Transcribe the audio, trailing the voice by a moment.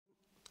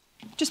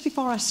just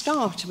before I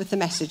start with the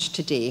message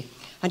today,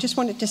 I just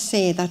wanted to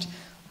say that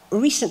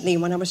recently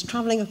when I was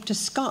travelling up to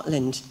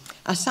Scotland,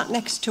 I sat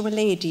next to a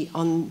lady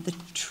on the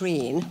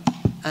train,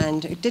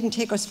 and it didn't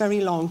take us very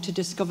long to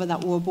discover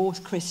that we were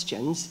both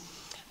Christians.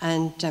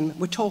 And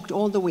we talked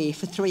all the way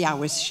for 3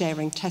 hours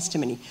sharing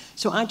testimony.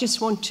 So I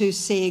just want to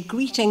say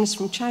greetings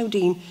from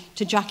Chowdene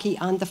to Jackie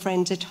and the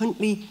friends at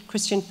Huntley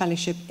Christian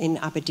Fellowship in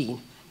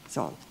Aberdeen.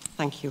 So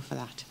thank you for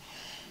that.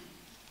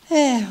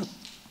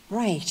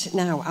 Right,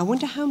 now I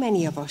wonder how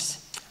many of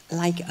us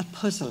like a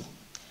puzzle.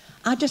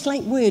 I just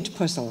like word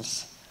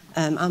puzzles.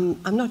 I'm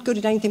not good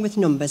at anything with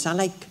numbers. I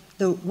like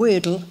the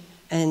Wordle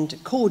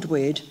and code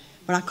word,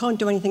 but I can't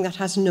do anything that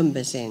has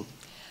numbers in.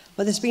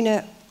 But there's been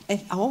I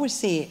always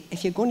say,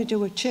 if you're going to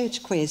do a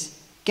church quiz,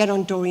 get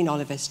on Doreen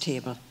Oliver's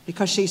table,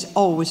 because she's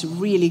always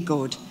really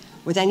good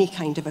with any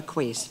kind of a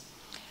quiz.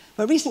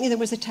 But recently there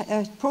was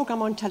a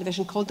programme on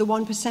television called The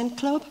 1%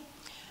 Club,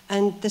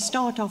 and they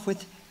start off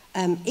with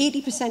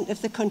 80%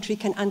 of the country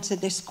can answer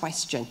this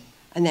question,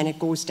 and then it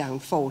goes down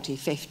 40,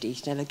 50,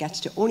 till it gets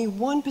to only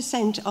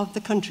 1% of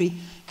the country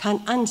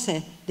can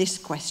answer this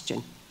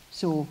question.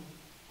 So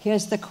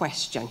here's the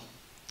question.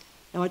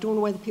 Now I don't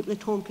know whether people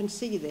at home can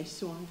see this,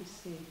 so I'll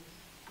just say...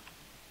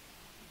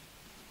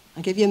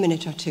 I'll give you a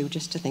minute or two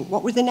just to think.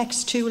 What would the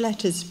next 2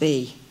 letters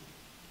be?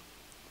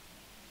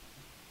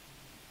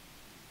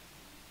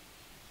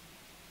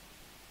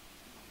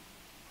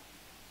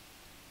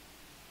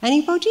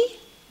 Anybody?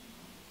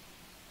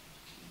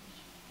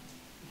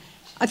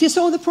 If you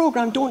saw the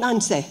programme, don't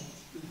answer.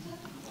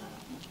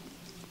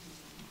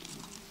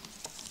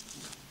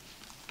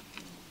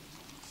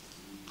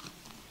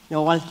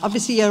 No, well,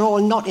 obviously you're all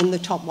not in the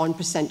top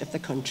 1% of the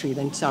country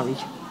then, sorry.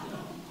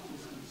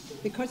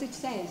 Because it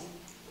says,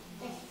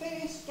 if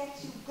first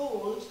gets you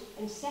gold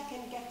and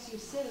second gets you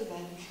silver,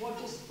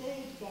 what does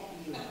third get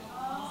you?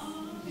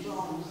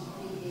 Bronze,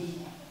 BE.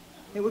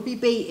 It would be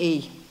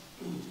BE.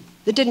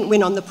 They didn't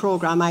win on the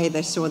programme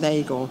either, so there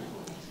you go.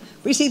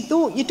 But you see,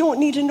 though, you don't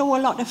need to know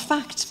a lot of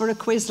facts for a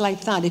quiz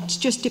like that. It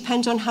just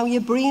depends on how your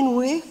brain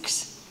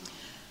works.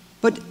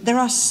 But there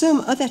are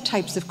some other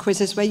types of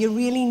quizzes where you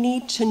really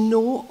need to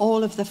know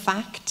all of the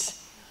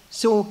facts.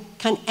 So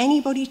can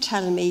anybody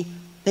tell me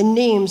the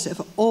names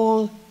of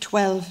all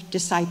 12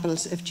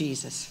 disciples of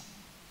Jesus?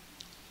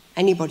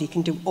 Anybody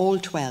can do all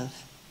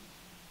 12.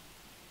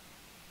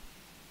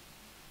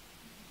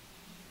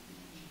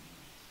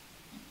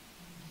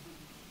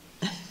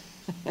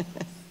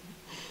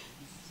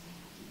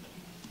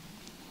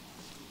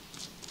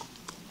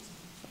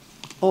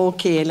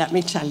 Okay, let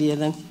me tell you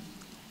then.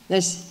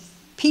 There's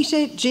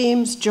Peter,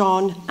 James,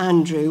 John,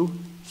 Andrew,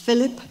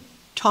 Philip,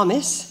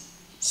 Thomas,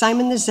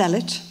 Simon the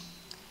Zealot,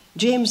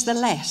 James the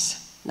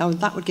Less. Now,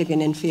 that would give you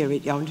an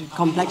inferiority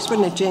complex,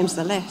 wouldn't it? James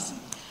the Less.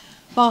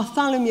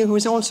 Bartholomew, who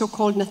was also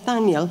called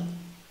Nathaniel.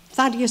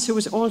 Thaddeus, who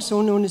was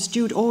also known as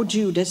Jude or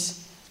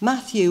Judas.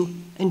 Matthew,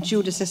 and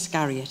Judas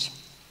Iscariot.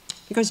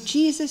 Because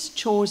Jesus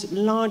chose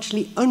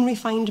largely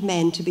unrefined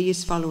men to be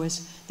his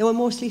followers. They were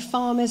mostly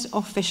farmers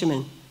or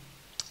fishermen.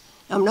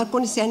 I'm not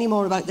going to say any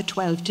more about the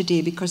 12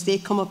 today because they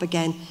come up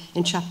again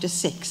in chapter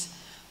 6.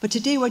 But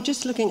today we're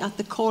just looking at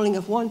the calling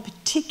of one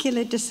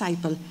particular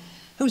disciple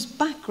whose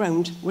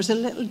background was a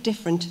little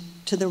different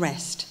to the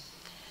rest.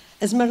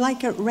 As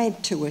Malika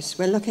read to us,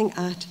 we're looking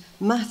at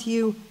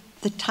Matthew,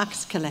 the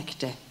tax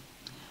collector.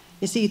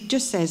 You see, it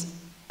just says,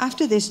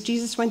 after this,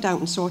 Jesus went out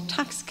and saw a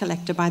tax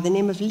collector by the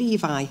name of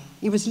Levi.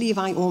 He was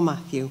Levi or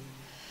Matthew.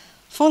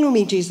 Follow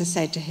me, Jesus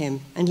said to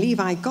him. And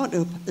Levi got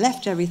up,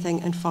 left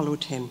everything, and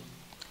followed him.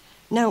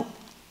 Now,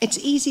 it's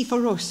easy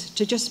for us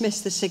to just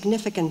miss the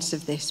significance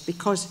of this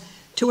because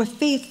to a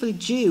faithful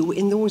Jew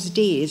in those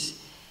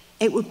days,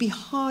 it would be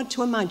hard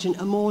to imagine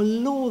a more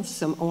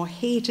loathsome or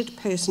hated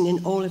person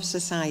in all of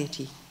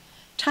society.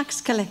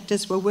 Tax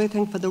collectors were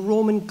working for the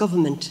Roman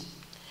government,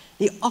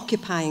 the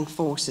occupying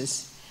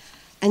forces,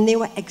 and they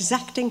were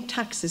exacting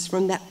taxes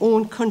from their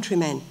own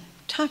countrymen,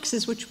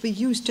 taxes which were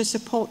used to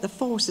support the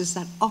forces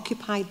that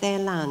occupied their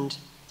land.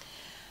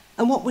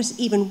 And what was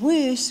even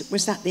worse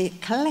was that they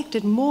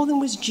collected more than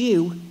was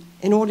due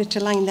in order to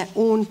line their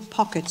own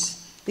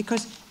pockets,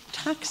 because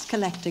tax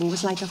collecting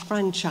was like a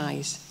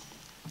franchise.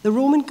 The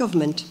Roman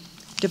government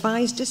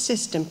devised a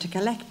system to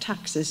collect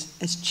taxes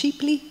as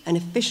cheaply and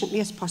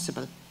efficiently as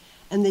possible.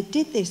 And they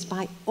did this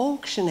by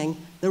auctioning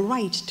the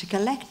right to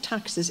collect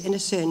taxes in a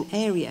certain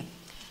area.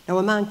 Now,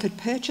 a man could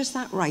purchase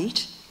that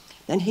right,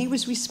 then he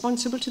was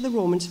responsible to the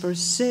Romans for a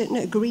certain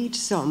agreed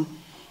sum.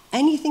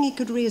 Anything he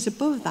could raise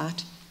above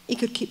that, he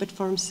could keep it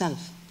for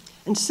himself.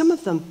 And some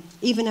of them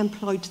even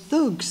employed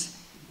thugs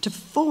to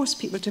force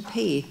people to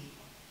pay.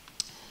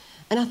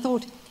 And I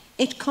thought,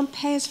 it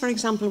compares, for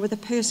example, with a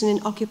person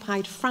in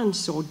occupied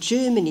France or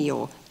Germany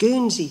or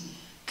Guernsey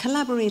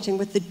collaborating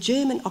with the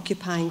German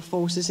occupying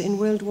forces in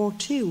World War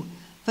II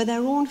for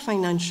their own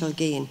financial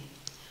gain.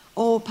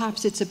 Or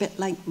perhaps it's a bit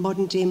like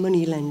modern-day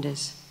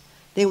moneylenders.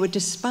 They were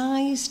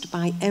despised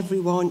by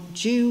everyone,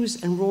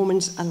 Jews and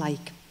Romans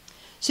alike.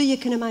 So you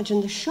can imagine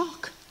the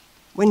shock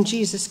when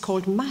Jesus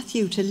called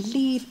Matthew to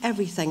leave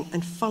everything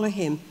and follow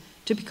him,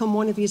 to to become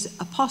one of his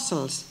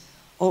apostles.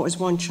 Or as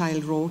one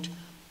child wrote,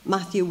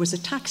 Matthew was a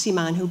taxi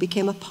man who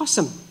became a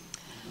possum.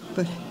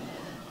 But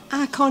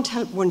I can't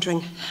help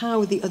wondering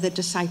how the other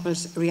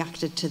disciples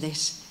reacted to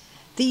this.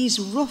 These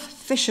rough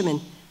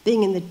fishermen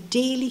being in the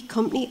daily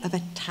company of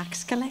a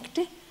tax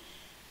collector.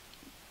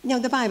 Now,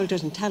 the Bible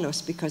doesn't tell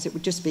us because it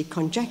would just be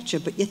conjecture,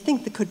 but you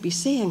think they could be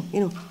saying,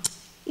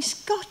 he's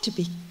got to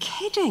be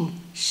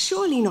kidding.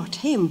 Surely not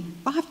him.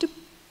 I have to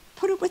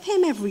put up with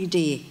him every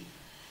day.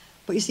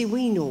 But you see,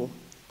 we know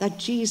that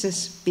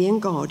Jesus, being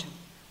God,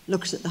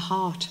 looks at the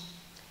heart.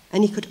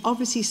 And he could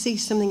obviously see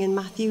something in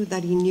Matthew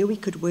that he knew he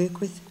could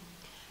work with.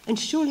 And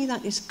surely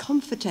that is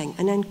comforting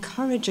and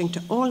encouraging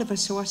to all of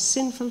us who are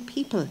sinful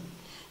people,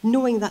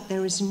 knowing that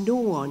there is no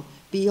one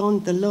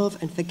beyond the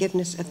love and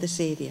forgiveness of the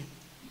Saviour.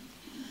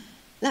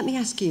 Let me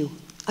ask you,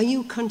 are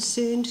you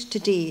concerned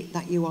today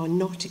that you are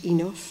not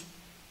enough?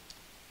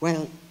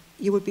 Well,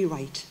 you would be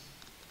right.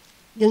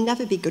 You'll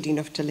never be good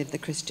enough to live the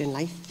Christian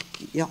life.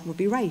 That would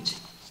be right.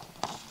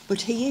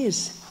 But he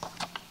is.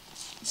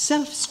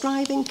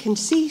 Self-striving,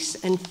 conceit,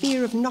 and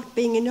fear of not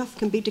being enough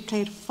can be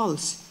declared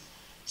false.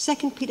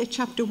 2 Peter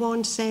chapter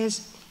 1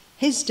 says,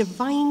 his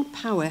divine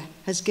power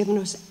has given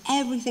us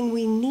everything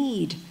we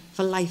need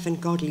for life and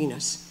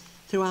godliness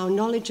through our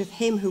knowledge of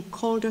him who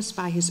called us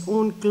by his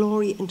own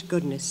glory and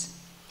goodness.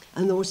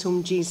 And those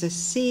whom Jesus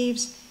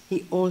saves,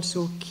 he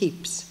also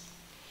keeps.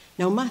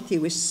 Now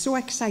Matthew is so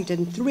excited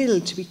and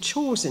thrilled to be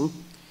chosen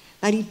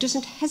that he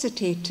doesn't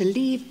hesitate to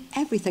leave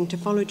everything to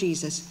follow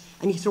Jesus,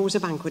 and he throws a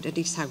banquet at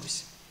his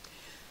house.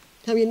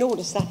 Now you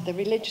notice that the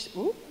religious...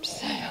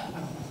 Oops.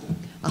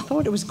 I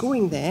thought it was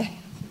going there.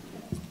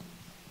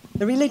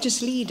 The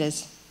religious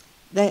leaders,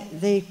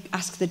 they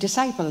ask the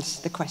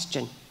disciples the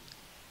question,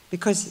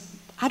 because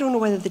I don't know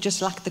whether they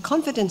just lack the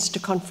confidence to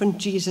confront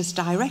Jesus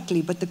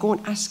directly, but they go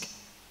and ask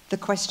the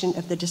question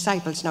of the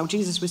disciples. Now,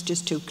 Jesus was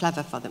just too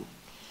clever for them.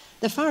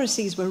 The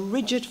Pharisees were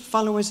rigid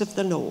followers of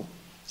the law.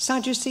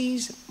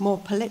 Sadducees, more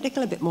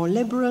political, a bit more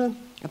liberal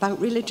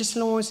about religious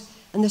laws.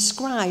 And the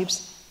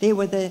scribes, they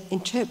were the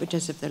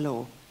interpreters of the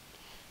law.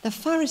 The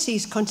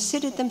Pharisees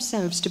considered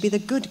themselves to be the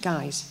good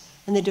guys,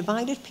 and they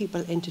divided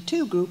people into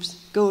two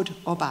groups, good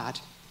or bad.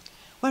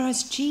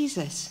 Whereas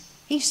Jesus,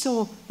 he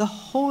saw the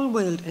whole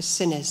world as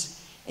sinners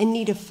in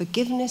need of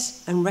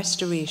forgiveness and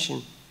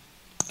restoration.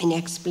 And he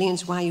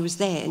explains why he was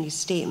there in his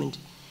statement.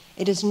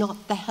 It is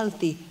not the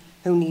healthy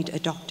who need a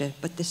doctor,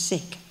 but the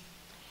sick.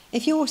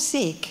 If you're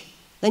sick,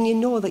 then you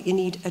know that you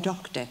need a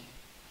doctor.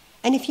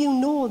 And if you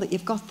know that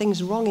you've got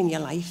things wrong in your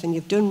life and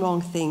you've done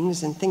wrong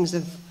things and things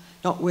have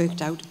not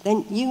worked out,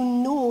 then you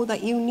know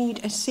that you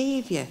need a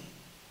saviour.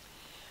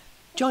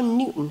 John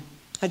Newton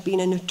had been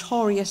a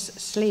notorious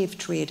slave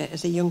trader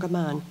as a younger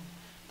man,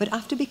 but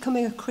after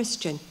becoming a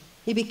Christian,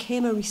 he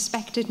became a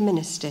respected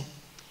minister,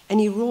 and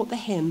he wrote the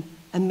hymn,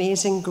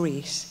 Amazing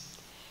Grace.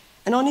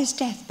 And on his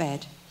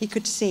deathbed, he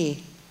could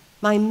say,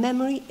 my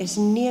memory is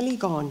nearly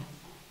gone,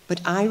 but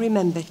I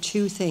remember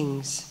two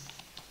things,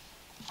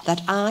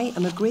 that I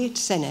am a great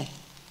sinner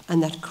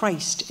and that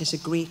Christ is a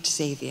great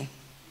saviour.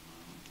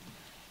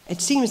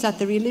 It seems that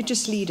the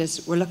religious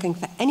leaders were looking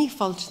for any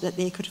fault that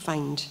they could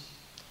find.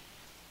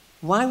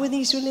 Why were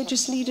these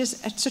religious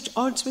leaders at such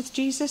odds with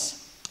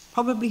Jesus?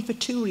 Probably for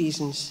two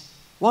reasons.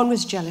 One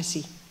was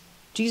jealousy.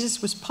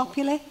 Jesus was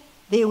popular,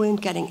 they weren't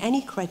getting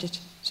any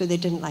credit, so they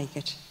didn't like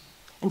it.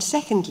 And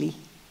secondly,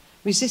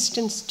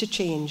 resistance to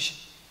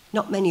change.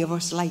 Not many of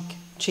us like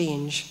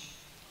change.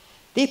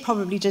 They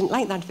probably didn't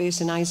like that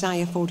verse in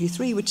Isaiah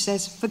 43, which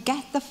says,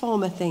 forget the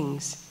former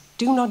things.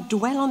 Do not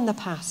dwell on the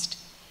past.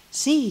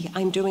 See,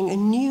 I'm doing a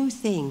new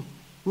thing.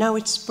 Now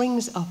it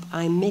springs up.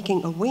 I'm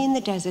making a way in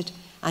the desert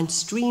and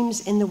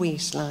streams in the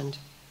wasteland.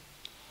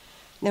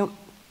 Now,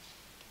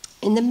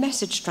 in the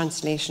Message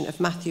translation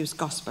of Matthew's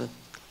Gospel,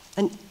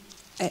 and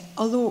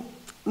although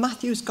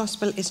Matthew's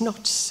Gospel is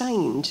not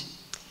signed,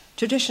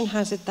 tradition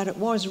has it that it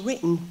was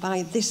written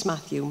by this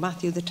Matthew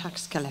the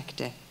tax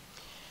collector.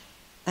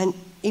 And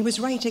he was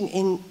writing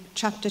in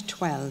chapter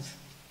 12.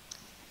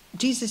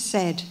 Jesus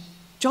said,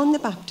 John the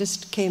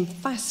Baptist came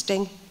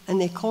fasting and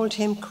they called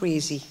him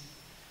crazy.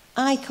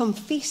 I come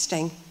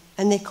feasting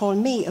and they call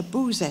me a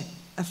boozer,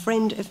 a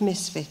friend of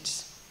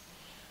misfits.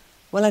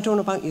 Well, I don't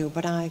know about you,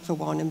 but I, for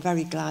one, am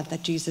very glad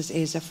that Jesus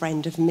is a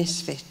friend of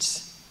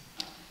misfits.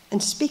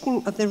 And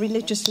speaking of the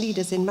religious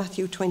leaders in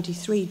Matthew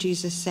 23,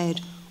 Jesus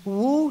said,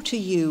 woe to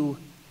you,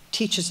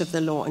 teachers of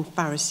the law and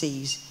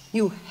Pharisees,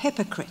 you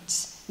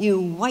hypocrites,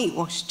 you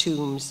whitewashed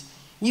tombs.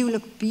 You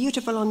look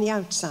beautiful on the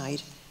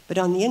outside, but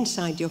on the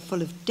inside you're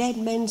full of dead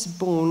men's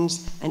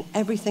bones and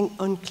everything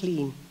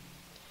unclean.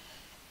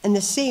 In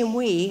the same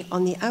way,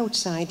 on the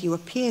outside you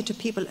appear to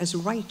people as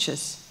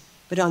righteous,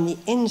 but on the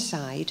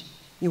inside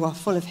you are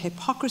full of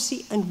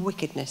hypocrisy and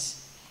wickedness.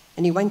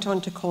 And he went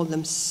on to call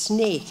them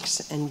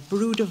snakes and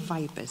brood of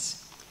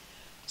vipers.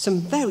 Some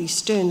very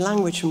stern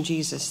language from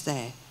Jesus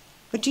there.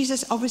 But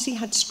Jesus obviously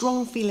had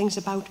strong feelings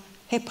about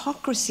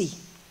hypocrisy,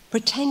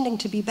 pretending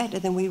to be better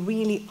than we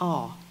really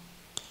are.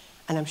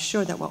 And I'm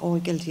sure that we're all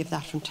guilty of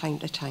that from time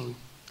to time.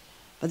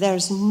 But there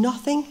is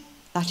nothing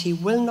that he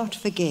will not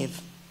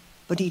forgive,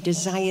 but he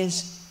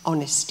desires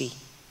honesty.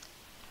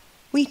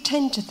 We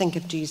tend to think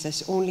of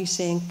Jesus only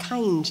saying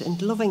kind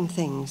and loving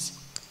things,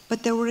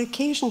 but there were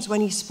occasions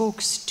when he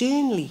spoke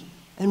sternly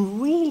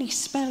and really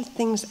spelled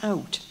things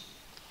out.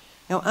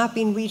 Now, I've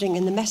been reading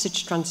in the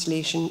Message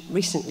translation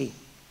recently,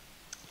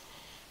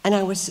 and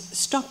I was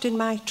stopped in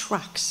my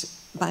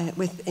tracks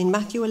in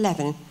Matthew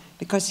 11,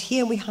 because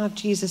here we have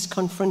Jesus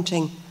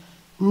confronting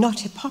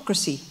not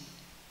hypocrisy,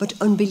 but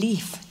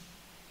unbelief.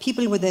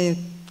 People with a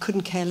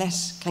couldn't care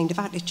less kind of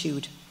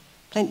attitude.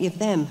 Plenty of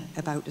them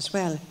about as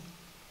well.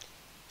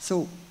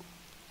 So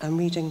I'm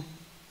reading,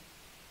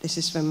 this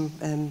is from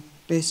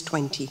verse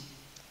 20.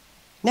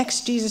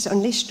 Next, Jesus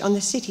unleashed on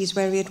the cities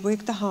where he had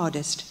worked the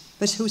hardest,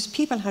 but whose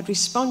people had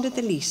responded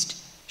the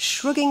least,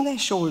 shrugging their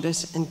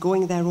shoulders and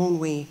going their own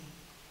way.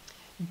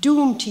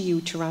 Doom to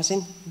you,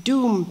 Chorazin,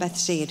 doom,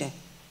 Bethsaida.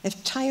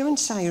 If Tyre and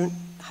Sidon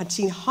had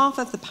seen half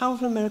of the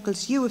powerful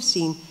miracles you have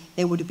seen,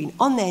 they would have been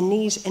on their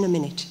knees in a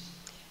minute.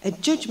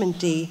 At Judgment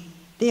Day,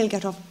 they'll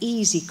get off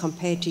easy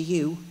compared to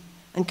you.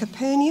 And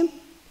Capernaum,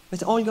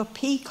 with all your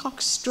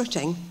peacocks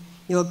strutting,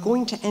 you are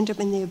going to end up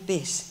in the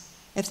abyss.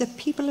 If the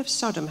people of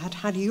Sodom had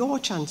had your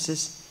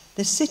chances,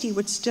 the city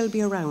would still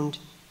be around.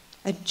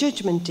 At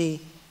Judgment Day,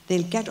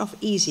 they'll get off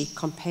easy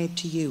compared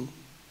to you.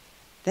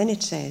 Then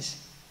it says,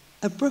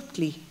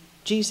 abruptly,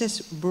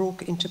 Jesus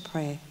broke into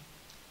prayer.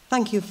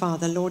 Thank you,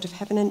 Father, Lord of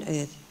heaven and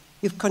earth.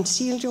 You've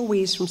concealed your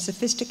ways from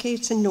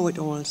sophisticates and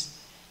know-it-alls,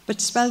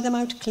 but spell them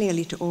out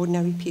clearly to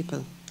ordinary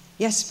people.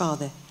 Yes,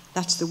 Father,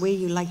 that's the way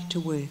you like to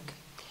work.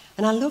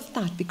 And I love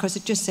that because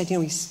it just said,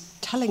 he's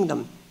telling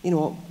them,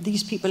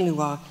 these people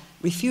who are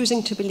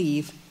refusing to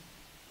believe,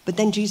 but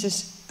then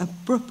Jesus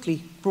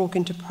abruptly broke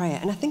into prayer.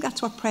 And I think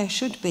that's what prayer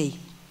should be.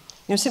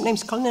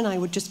 Sometimes Colin and I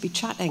would just be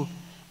chatting,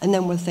 and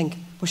then we'll think,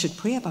 we should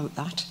pray about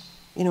that,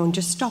 and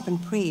just stop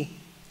and pray.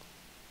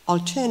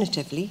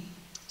 Alternatively,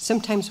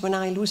 sometimes when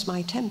I lose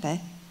my temper,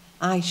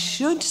 I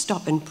should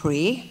stop and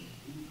pray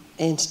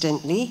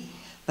instantly,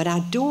 but I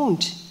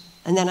don't.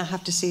 And then I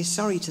have to say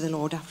sorry to the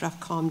Lord after I've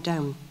calmed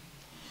down.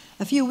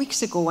 A few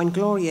weeks ago, when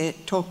Gloria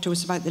talked to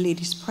us about the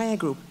ladies' prayer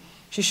group,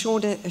 she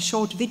showed a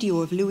short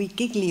video of Louis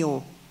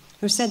Giglio,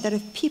 who said that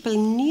if people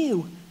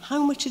knew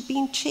how much had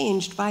been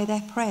changed by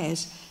their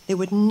prayers, they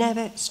would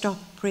never stop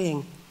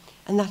praying.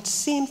 And that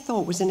same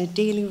thought was in a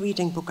daily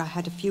reading book I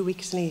had a few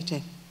weeks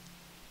later.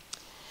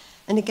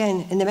 And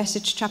again, in the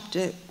Message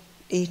chapter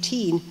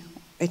 18,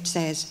 it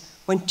says,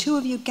 when two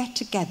of you get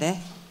together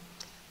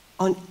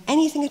on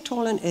anything at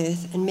all on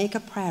earth and make a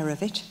prayer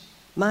of it,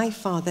 my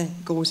Father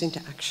goes into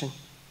action.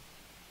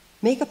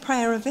 Make a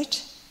prayer of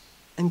it,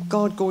 and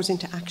God goes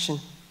into action.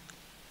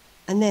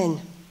 And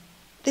then,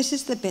 this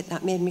is the bit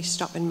that made me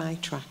stop in my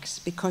tracks,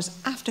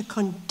 because after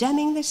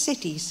condemning the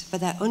cities for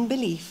their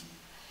unbelief,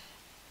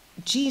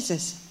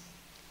 Jesus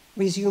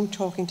resumed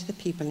talking to the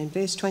people. In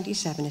verse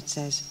 27 it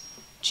says,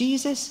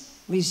 Jesus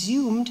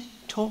resumed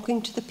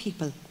talking to the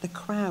people, the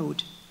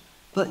crowd,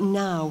 but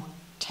now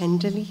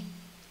tenderly.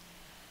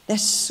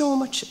 There's so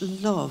much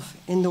love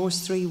in those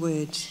three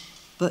words,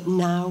 but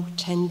now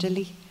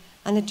tenderly.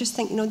 And I just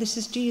think, this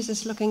is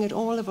Jesus looking at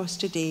all of us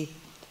today,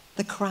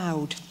 the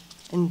crowd,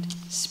 and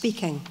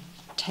speaking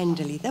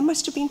tenderly. There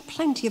must have been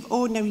plenty of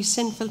ordinary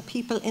sinful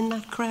people in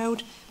that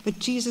crowd, but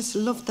Jesus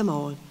loved them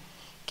all,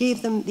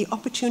 gave them the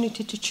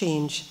opportunity to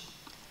change,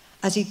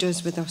 as he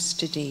does with us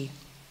today.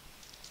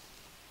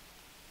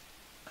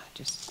 I'll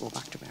just go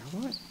back to where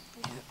I was.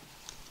 Yeah.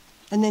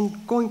 And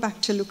then going back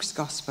to Luke's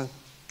Gospel,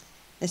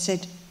 they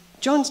said,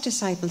 John's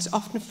disciples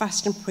often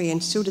fast and pray,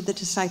 and so did the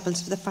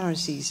disciples of the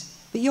Pharisees.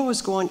 But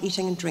yours go on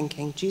eating and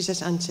drinking.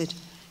 Jesus answered,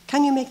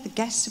 can you make the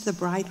guests of the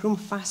bridegroom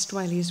fast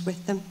while he is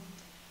with them?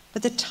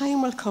 But the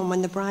time will come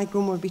when the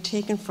bridegroom will be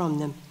taken from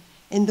them.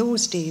 In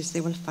those days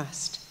they will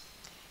fast.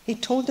 He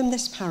told them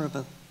this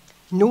parable.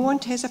 No one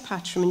tears a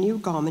patch from a new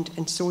garment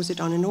and sews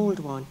it on an old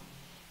one.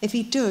 If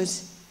he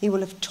does, he will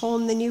have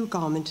torn the new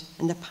garment,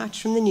 and the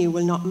patch from the new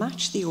will not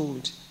match the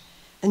old.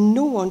 And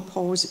no one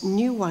pours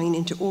new wine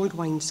into old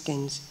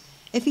wineskins.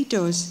 If he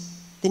does,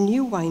 the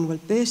new wine will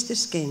burst the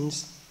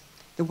skins.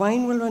 The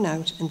wine will run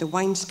out, and the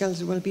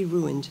wineskins will be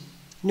ruined.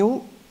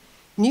 No,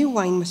 new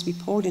wine must be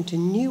poured into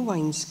new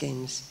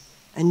wineskins.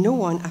 And no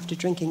one, after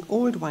drinking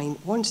old wine,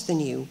 wants the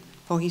new,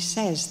 for he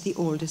says the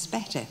old is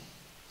better.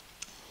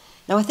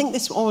 Now, I think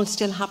this all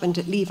still happened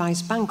at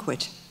Levi's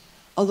banquet,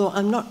 although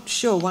I'm not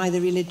sure why the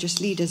religious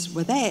leaders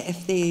were there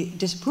if they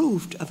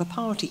disapproved of a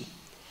party.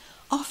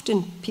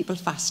 Often people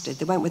fasted.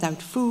 They went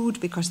without food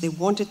because they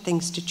wanted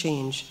things to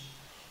change.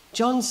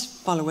 John's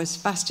followers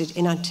fasted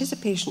in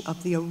anticipation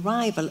of the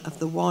arrival of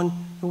the one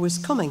who was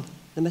coming,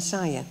 the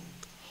Messiah.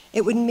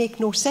 It would make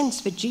no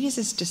sense for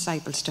Jesus'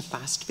 disciples to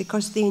fast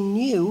because they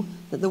knew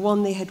that the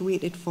one they had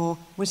waited for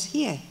was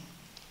here.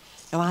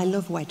 Now, I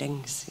love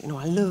weddings.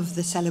 I love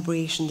the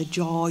celebration, the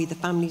joy, the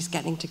families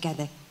getting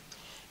together.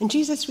 And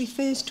Jesus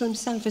refers to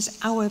himself as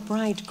our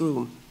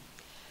bridegroom.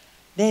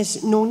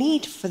 There's no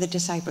need for the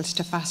disciples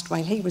to fast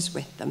while he was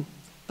with them,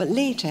 but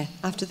later,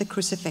 after the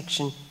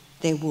crucifixion,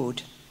 they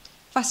would.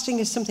 Fasting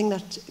is something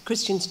that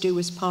Christians do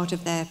as part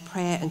of their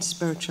prayer and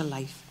spiritual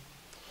life.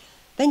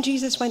 Then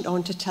Jesus went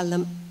on to tell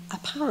them a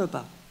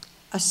parable,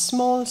 a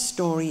small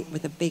story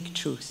with a big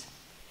truth.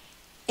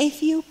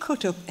 If you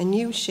cut up a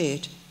new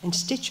shirt and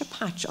stitch a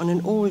patch on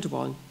an old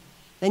one,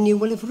 then you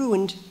will have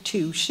ruined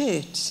 2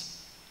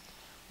 shirts.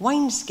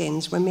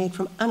 Wineskins were made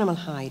from animal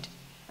hide,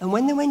 and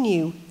when they were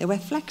new, they were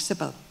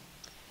flexible.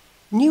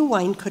 New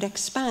wine could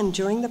expand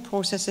during the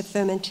process of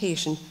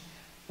fermentation.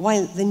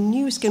 While the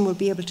new skin would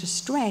be able to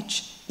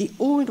stretch, the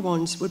old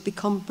ones would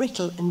become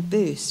brittle and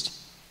burst.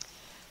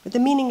 But the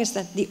meaning is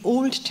that the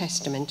Old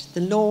Testament,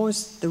 the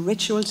laws, the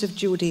rituals of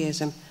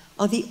Judaism,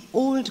 are the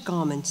old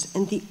garments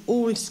and the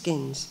old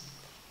skins.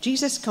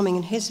 Jesus coming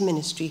in his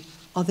ministry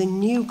are the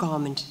new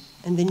garment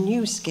and the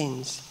new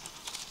skins.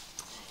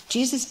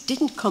 Jesus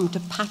didn't come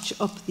to patch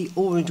up the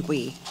old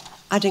way,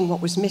 adding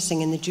what was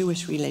missing in the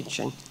Jewish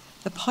religion.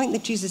 The point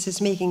that Jesus is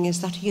making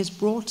is that he has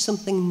brought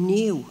something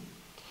new.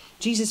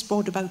 Jesus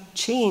brought about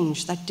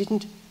change that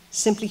didn't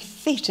simply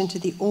fit into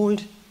the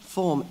old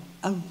form,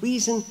 a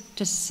reason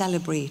to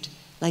celebrate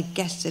like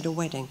guests at a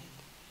wedding.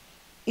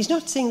 He's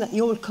not saying that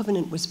the old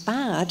covenant was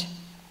bad,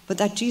 but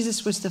that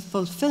Jesus was the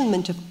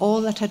fulfillment of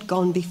all that had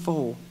gone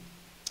before.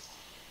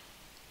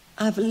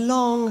 I've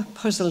long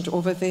puzzled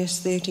over verse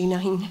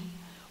 39.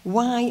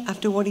 Why,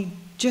 after what he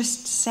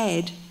just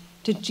said,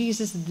 did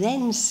Jesus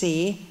then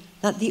say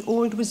that the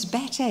old was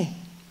better?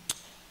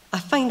 I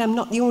find I'm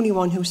not the only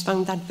one who's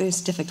found that verse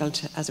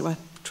difficult, as I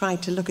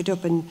tried to look it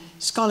up, and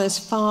scholars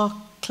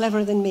far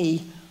cleverer than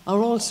me are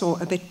also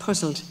a bit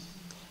puzzled.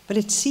 But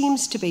it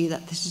seems to be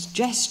that the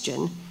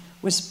suggestion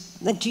was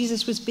that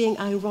Jesus was being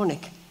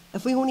ironic.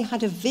 If we only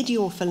had a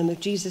video film of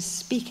Jesus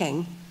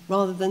speaking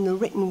rather than the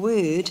written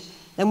word,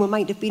 then we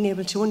might have been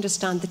able to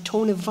understand the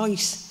tone of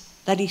voice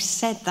that he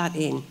said that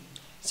in.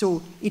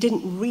 So he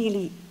didn't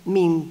really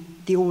mean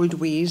the old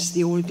ways,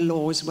 the old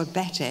laws were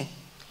better.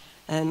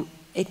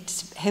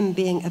 It's him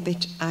being a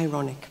bit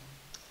ironic.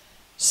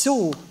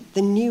 So,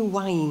 the new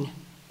wine.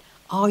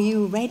 Are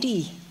you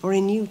ready for a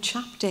new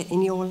chapter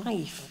in your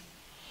life?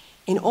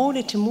 In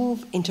order to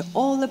move into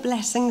all the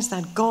blessings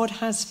that God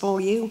has for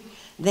you,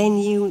 then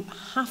you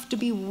have to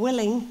be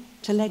willing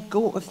to let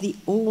go of the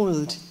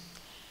old.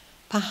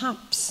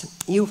 Perhaps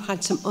you've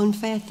had some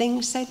unfair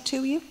things said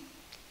to you.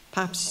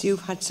 Perhaps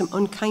you've had some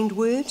unkind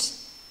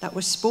words that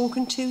were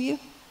spoken to you.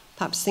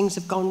 Perhaps things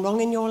have gone wrong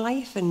in your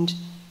life and,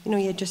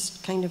 you're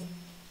just kind of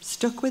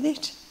stuck with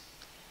it.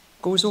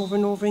 Goes over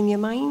and over in your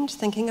mind,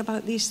 thinking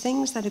about these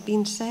things that have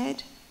been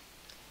said.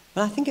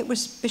 Well, I think it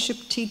was Bishop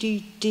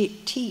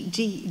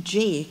T.D.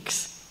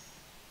 Jakes,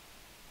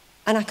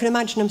 and I can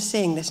imagine him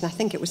saying this, and I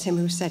think it was him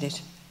who said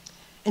it.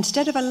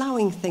 Instead of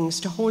allowing things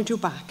to hold you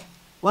back,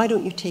 why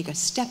don't you take a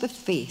step of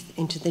faith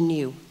into the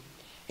new?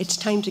 It's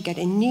time to get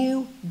a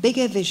new,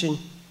 bigger vision.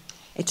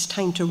 It's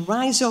time to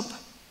rise up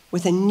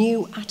with a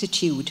new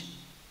attitude.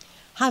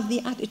 Have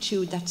the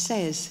attitude that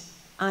says,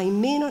 I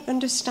may not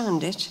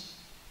understand it,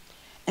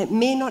 it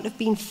may not have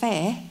been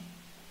fair,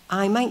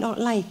 I might not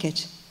like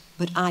it,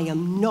 but I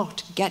am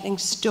not getting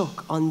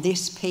stuck on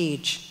this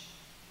page.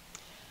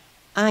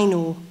 I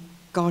know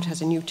God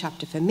has a new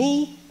chapter for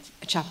me,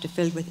 a chapter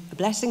filled with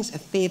blessings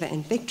of favour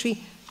and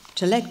victory,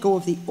 to let go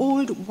of the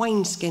old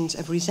wineskins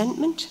of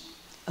resentment,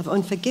 of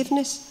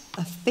unforgiveness,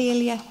 of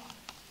failure,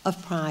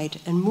 of pride,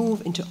 and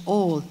move into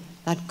all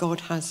that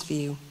God has for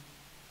you.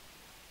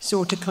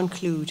 So to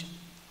conclude,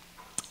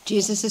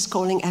 Jesus is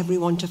calling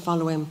everyone to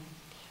follow him,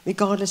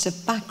 regardless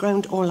of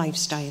background or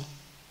lifestyle.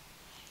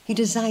 He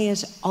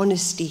desires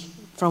honesty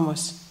from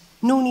us.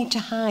 No need to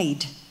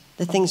hide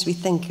the things we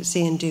think,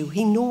 say, and do.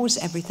 He knows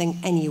everything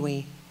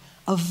anyway.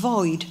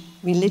 Avoid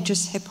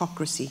religious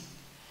hypocrisy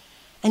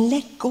and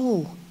let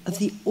go of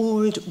the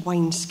old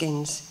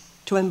wineskins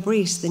to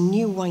embrace the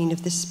new wine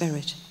of the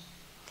Spirit.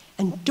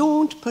 And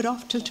don't put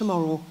off till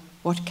tomorrow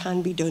what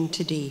can be done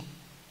today.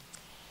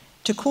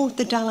 To quote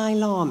the Dalai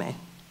Lama,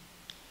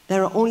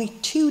 there are only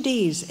 2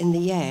 days in the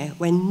year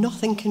when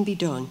nothing can be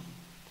done.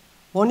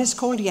 One is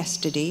called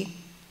yesterday,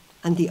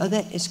 and the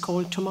other is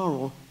called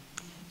tomorrow.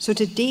 So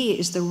today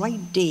is the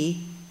right day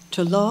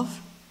to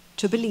love,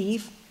 to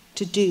believe,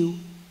 to do,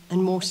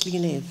 and mostly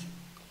live.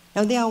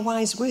 Now, they are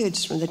wise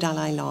words from the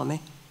Dalai Lama,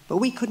 but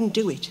we couldn't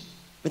do it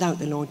without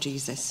the Lord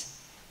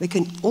Jesus. We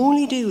can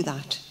only do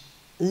that,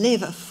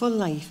 live a full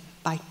life,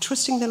 by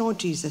trusting the Lord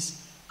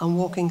Jesus and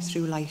walking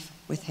through life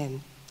with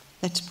him.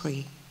 Let's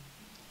pray.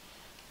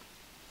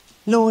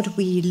 Lord,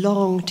 we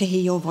long to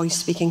hear your voice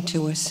speaking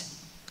to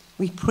us.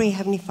 We pray,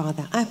 Heavenly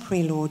Father, I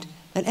pray, Lord,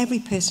 that every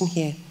person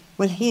here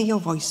will hear your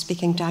voice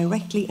speaking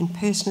directly and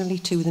personally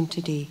to them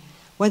today,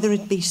 whether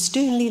it be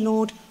sternly,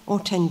 Lord, or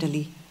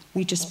tenderly.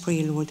 We just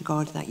pray, Lord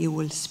God, that you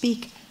will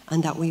speak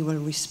and that we will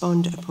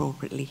respond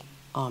appropriately.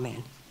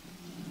 Amen.